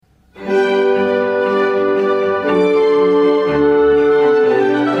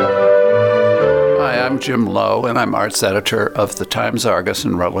Jim Lowe, and I'm arts editor of the Times-Argus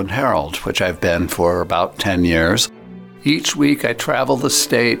and Rutland Herald, which I've been for about 10 years. Each week I travel the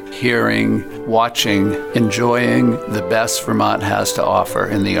state, hearing, watching, enjoying the best Vermont has to offer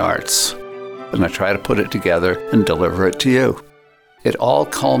in the arts. And I try to put it together and deliver it to you. It all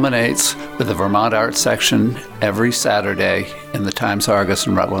culminates with the Vermont Arts section every Saturday in the Times-Argus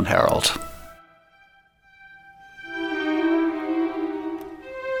and Rutland Herald.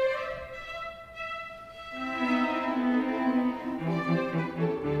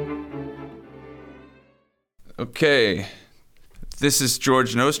 Okay, this is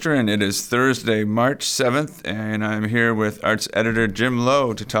George Nostra, and it is Thursday, March 7th, and I'm here with arts editor Jim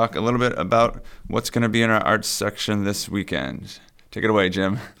Lowe to talk a little bit about what's going to be in our arts section this weekend. Take it away,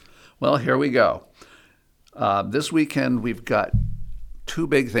 Jim. Well, here we go. This weekend, we've got two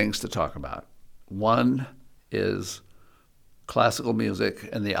big things to talk about. One is classical music,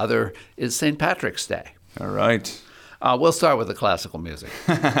 and the other is St. Patrick's Day. All right. We'll start with the classical music.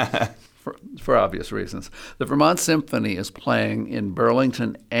 For obvious reasons. The Vermont Symphony is playing in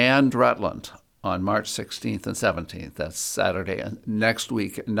Burlington and Rutland on March 16th and 17th. That's Saturday and next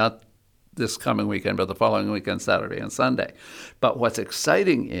week, not this coming weekend, but the following weekend, Saturday and Sunday. But what's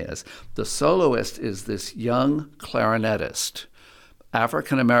exciting is the soloist is this young clarinetist,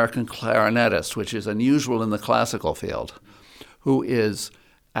 African-American clarinetist, which is unusual in the classical field, who is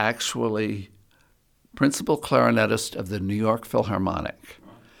actually principal clarinetist of the New York Philharmonic.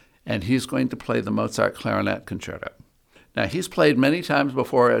 And he's going to play the Mozart Clarinet Concerto. Now, he's played many times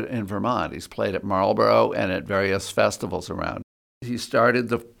before in Vermont. He's played at Marlborough and at various festivals around. He started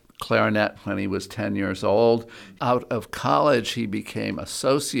the clarinet when he was 10 years old. Out of college, he became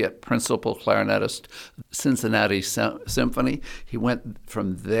associate principal clarinetist, Cincinnati Symphony. He went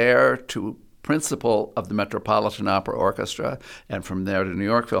from there to principal of the Metropolitan Opera Orchestra, and from there to New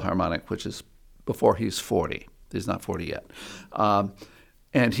York Philharmonic, which is before he's 40. He's not 40 yet.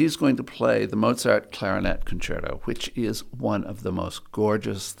 And he's going to play the Mozart Clarinet Concerto, which is one of the most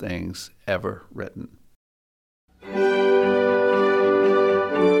gorgeous things ever written.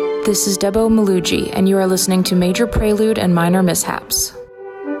 This is Debo Maluji, and you are listening to Major Prelude and Minor Mishaps.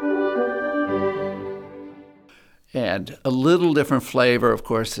 And a little different flavor, of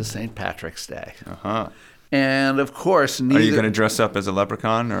course, is St. Patrick's Day. Uh-huh. And, of course, Are you going to dress up as a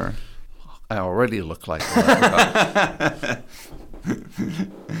leprechaun, or? I already look like a leprechaun.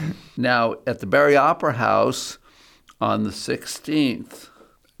 Now, at the Barry Opera House on the 16th,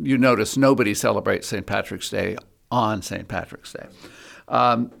 you notice nobody celebrates St. Patrick's Day on St. Patrick's Day.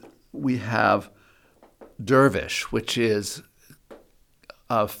 We have Dervish, which is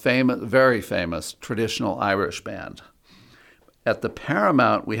a very famous traditional Irish band. At the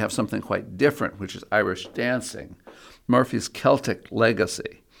Paramount, we have something quite different, which is Irish dancing, Murphy's Celtic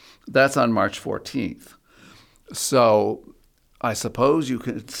Legacy. That's on March 14th. So I suppose you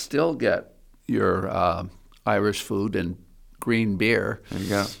can still get your Irish food and green beer. There you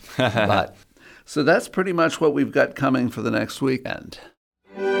go. So that's pretty much what we've got coming for the next weekend.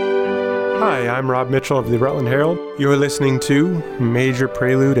 Hi, I'm Rob Mitchell of the Rutland Herald. You're listening to Major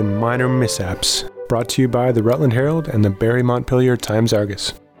Prelude and Minor Mishaps, brought to you by the Rutland Herald and the Barry Montpelier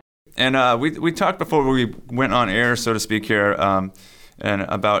Times-Argus. And we talked before we went on air, so to speak, here, and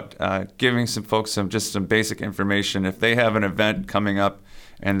about giving some folks some basic information. If they have an event coming up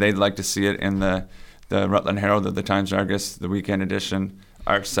and they'd like to see it in the Rutland Herald or the Times-Argus, the weekend edition,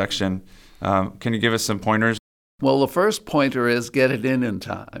 arts section, can you give us some pointers? Well, the first pointer is get it in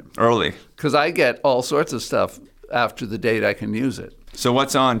time. Early. Because I get all sorts of stuff after the date I can use it. So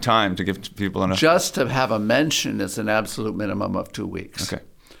what's on time to give people enough? Just to have a mention is an absolute minimum of 2 weeks. Okay.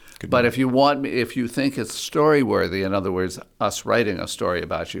 But if you think it's story-worthy, in other words, us writing a story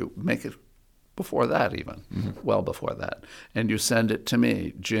about you, make it before that even, well before that. And you send it to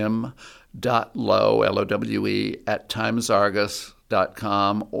me, jim.lowe, Lowe, at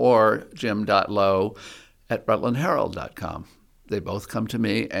timesargus.com or jim.lowe at rutlandherald.com. They both come to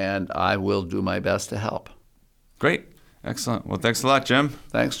me, and I will do my best to help. Great. Excellent. Well, thanks a lot, Jim.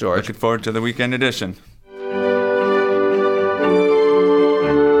 Thanks, George. Looking forward to the weekend edition.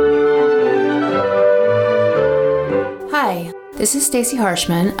 Hi, this is Stacy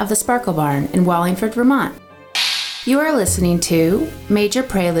Harshman of the Sparkle Barn in Wallingford, Vermont. You are listening to Major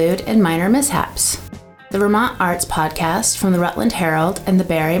Prelude and Minor Mishaps, the Vermont Arts podcast from the Rutland Herald and the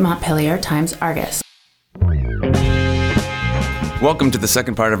Barry Montpelier Times-Argus. Welcome to the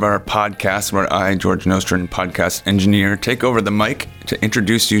second part of our podcast where I, George Nostrin, podcast engineer, take over the mic to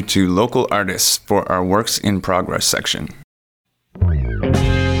introduce you to local artists for our Works in Progress section.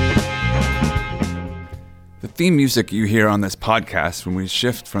 The theme music you hear on this podcast when we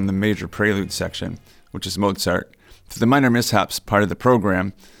shift from the Major Prelude section which is Mozart, to the Minor Mishaps part of the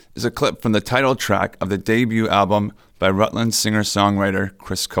program, is a clip from the title track of the debut album by Rutland singer-songwriter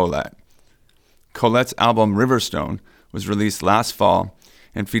Chris Collett. Collett's album Riverstone was released last fall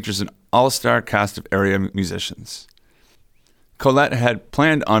and features an all-star cast of area musicians. Collett had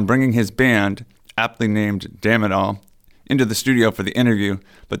planned on bringing his band, aptly named Damn It All, into the studio for the interview,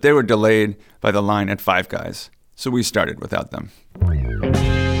 but they were delayed by the line at Five Guys, so we started without them.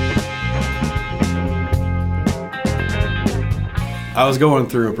 I was going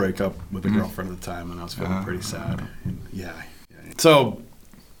through a breakup with a girlfriend at the time, and I was feeling pretty sad. And so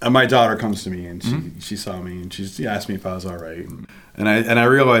my daughter comes to me, and she saw me, and she asked me if I was all right. And I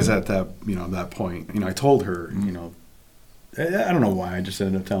realized at that point, I told her, I don't know why. I just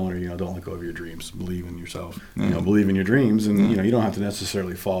ended up telling her, don't let go of your dreams. Believe in yourself. Believe in your dreams, and you don't have to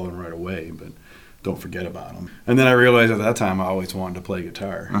necessarily follow them right away, but don't forget about them. And then I realized at that time I always wanted to play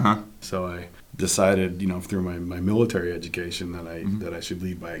guitar. So I decided, through my military education that I should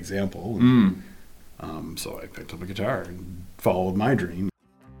lead by example. And, so I picked up a guitar and followed my dream.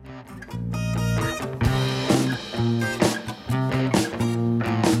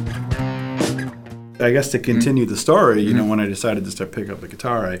 I guess to continue the story, when I decided to start picking up the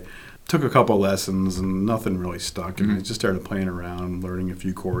guitar, I took a couple lessons and nothing really stuck. And I just started playing around, learning a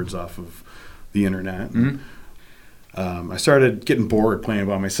few chords off of the internet. I started getting bored playing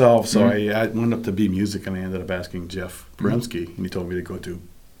by myself, so I went up to B Music and I ended up asking Jeff Bremski, and he told me to go to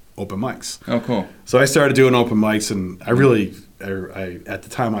open mics. Oh, cool. So I started doing open mics, and I at the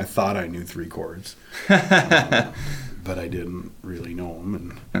time I thought I knew 3 chords. But I didn't really know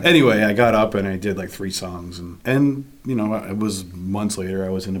them. And anyway, I got up and I did like 3 songs, and it was months later I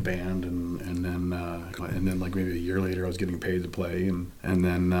was in a band, and then like maybe a year later I was getting paid to play, and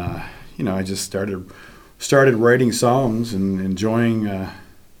then I just started writing songs and enjoying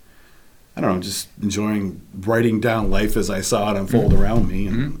just enjoying writing down life as I saw it unfold around me,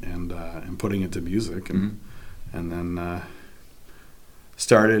 and putting it to music, and then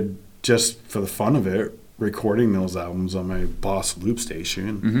started just for the fun of it recording those albums on my Boss loop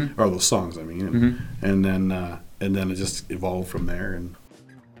station, or those songs, I mean, and then it just evolved from there. And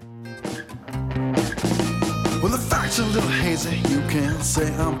well, the facts are a little hazy. You can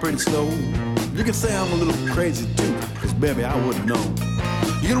say I'm pretty slow. You can say I'm a little crazy too, 'cause baby I wouldn't know.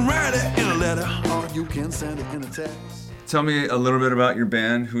 You can write it in a letter, or you can send it in a text. Tell me a little bit about your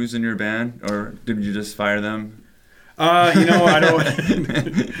band. Who's in your band, or did you just fire them? I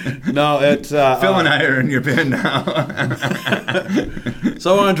don't. No, it's Phil and I are in your band now.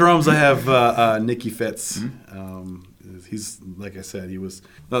 So on drums I have Nicky Fitz. He's, like I said, he was.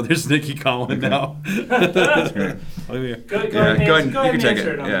 No, there's Nicky Collin now. That's great. Go ahead. You can take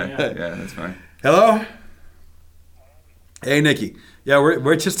it. Yeah, that's fine. Hello. Hey, Nicky. Yeah,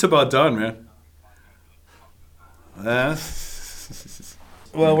 we're just about done, man.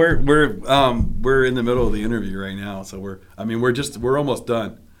 Well, we're in the middle of the interview right now, so we're almost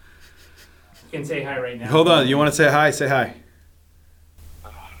done. You can say hi right now. Hold on, you want to say hi? Say hi.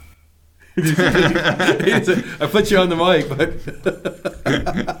 I put you on the mic, but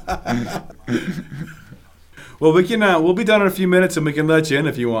well, we can. We'll be done in a few minutes, and we can let you in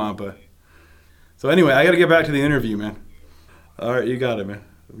if you want. But so anyway, I got to get back to the interview, man. All right, you got it, man.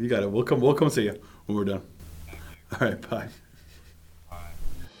 You got it. We'll come see you when we're done. All right, bye.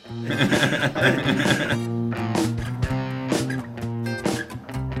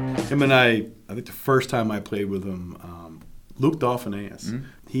 Him and I think the first time I played with him, Luke Dolphinaeus,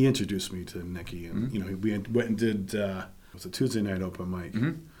 he introduced me to Nicky, and we went and did it was a Tuesday night open mic,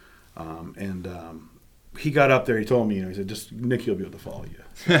 and he got up there. He told me, he said, "Just Nicky will be able to follow you,"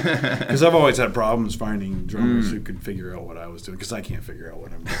 because I've always had problems finding drummers who could figure out what I was doing, because I can't figure out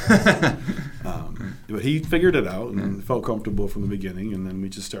what I'm doing. But he figured it out and felt comfortable from the beginning, and then we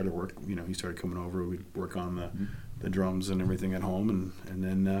just started work. He started coming over. We'd work on the drums and everything at home, and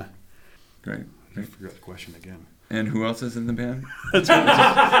then great. I forgot the question again. And who else is in the band?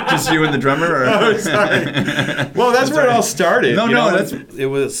 just you and the drummer? Or? Oh, sorry. Well, that's where it all started. It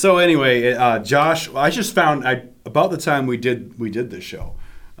was. So anyway, Josh. I just found about the time we did this show,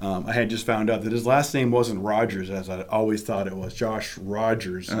 I had just found out that his last name wasn't Rogers, as I always thought it was. Josh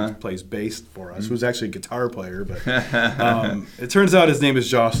Rogers, who plays bass for us, who's actually a guitar player, but it turns out his name is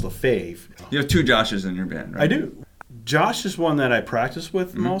Josh LaFave. You have 2 Joshes in your band, right? I do. Josh is one that I practice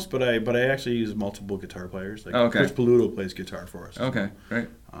with most, but I actually use multiple guitar players. Like Chris Paluto plays guitar for us. Okay, great.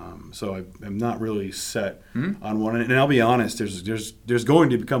 So I'm not really set on one. And I'll be honest, there's going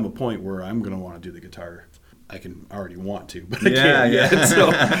to become a point where I'm going to want to do the guitar. I can already want to, but I can't yet.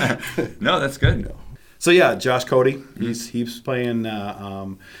 So. No, that's good. So yeah, Josh Cody, he's playing.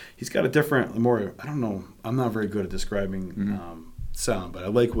 He's got a different, more. I don't know. I'm not very good at describing sound, but I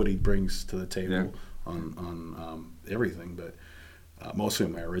like what he brings to the table on everything, but mostly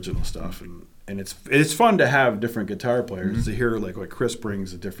my original stuff. And it's fun to have different guitar players to hear like Chris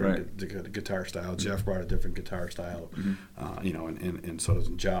brings a different guitar style. Jeff brought a different guitar style, and so does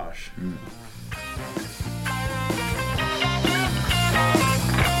Josh.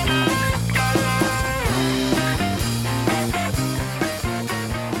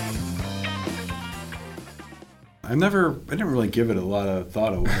 I didn't really give it a lot of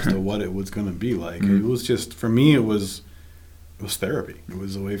thought as to what it was going to be like. It was just, for me, it was therapy. It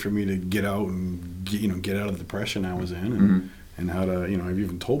was a way for me to get out and get out of the depression I was in, and how to, I've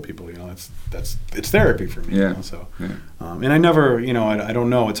even told people, it's therapy for me. Yeah. So, and I never, I don't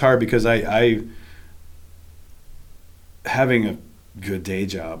know. It's hard because I having a good day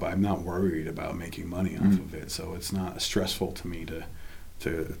job, I'm not worried about making money off of it. So it's not stressful to me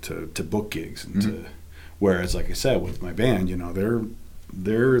to book gigs and to. Whereas, like I said, with my band,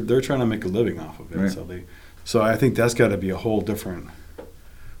 they're trying to make a living off of it. Right. So I think that's got to be a whole different.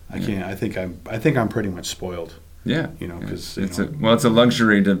 I think I'm pretty much spoiled. Yeah. Because it's a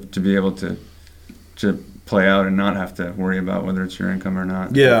luxury to be able to play out and not have to worry about whether it's your income or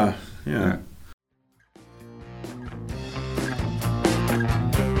not. Yeah.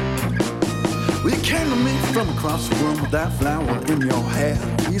 Well, you came to me from across the room with that flower in your hair.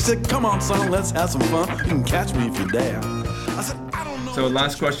 You said, come on, son, let's have some fun. You can catch me if you dare. I said, I don't know. So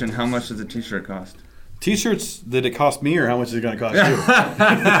last question, how much does a t-shirt cost? T-shirts, did it cost me or how much is it going to cost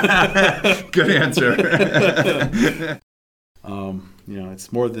you? Good answer.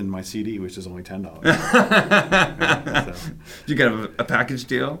 It's more than my CD, which is only $10. Did you get a package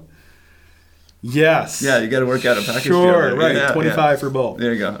deal? Yes. Yeah, you got to work out a package deal. Sure, right. Yeah, 25 for both.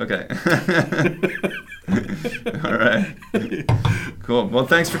 There you go. Okay. All right. Cool. Well,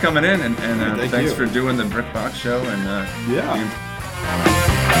 thanks for coming in, and thanks for doing the Brick Box Show. And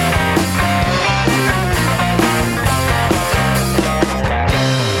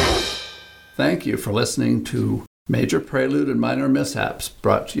Thank you for listening to Major Prelude and Minor Mishaps,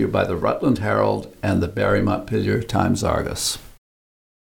 brought to you by the Rutland Herald and the Barre Montpelier Times-Argus.